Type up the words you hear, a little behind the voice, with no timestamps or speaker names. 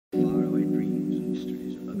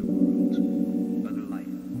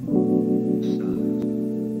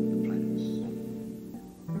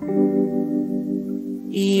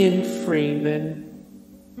Ian Freeman,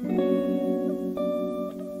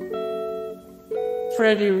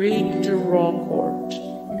 Frederic de Rocourt,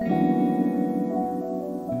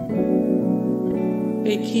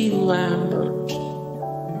 Vicky Lambert,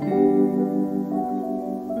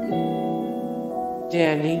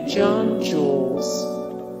 Danny John Jules,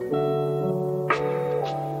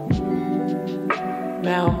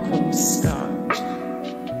 Malcolm Scott,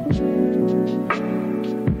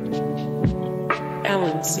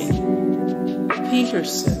 Ellen C.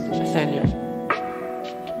 Peterson, Nathaniel,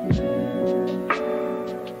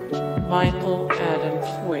 Michael Adam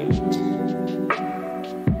Thwaite,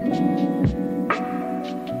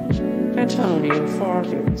 Antonio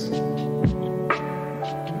Fargas,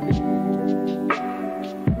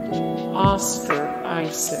 Oscar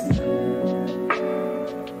Isaac,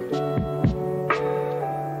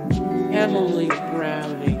 Emily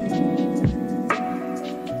Browning,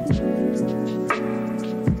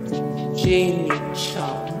 Jamie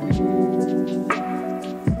Shaw,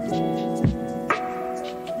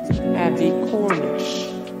 Abby Cornish,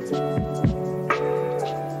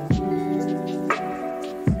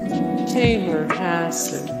 Taylor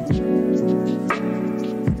Hassan,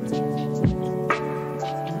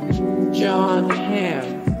 John Hamm,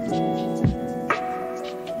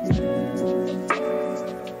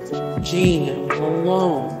 Gina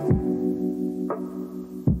Malone,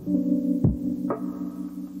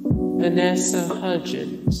 Vanessa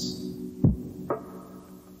Hudgens,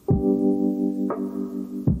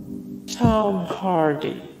 Tom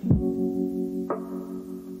Hardy,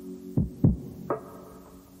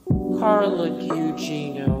 Carla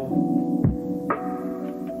Gugino,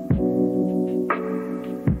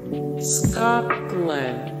 Scott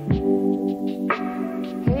Glenn.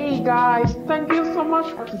 Hey guys, thank you so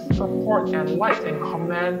much for the support and likes and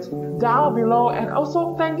comments down below, and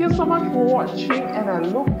also thank you so much for watching, and I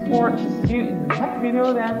look forward to see you in the next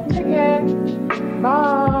video then. Take care.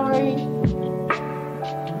 Bye.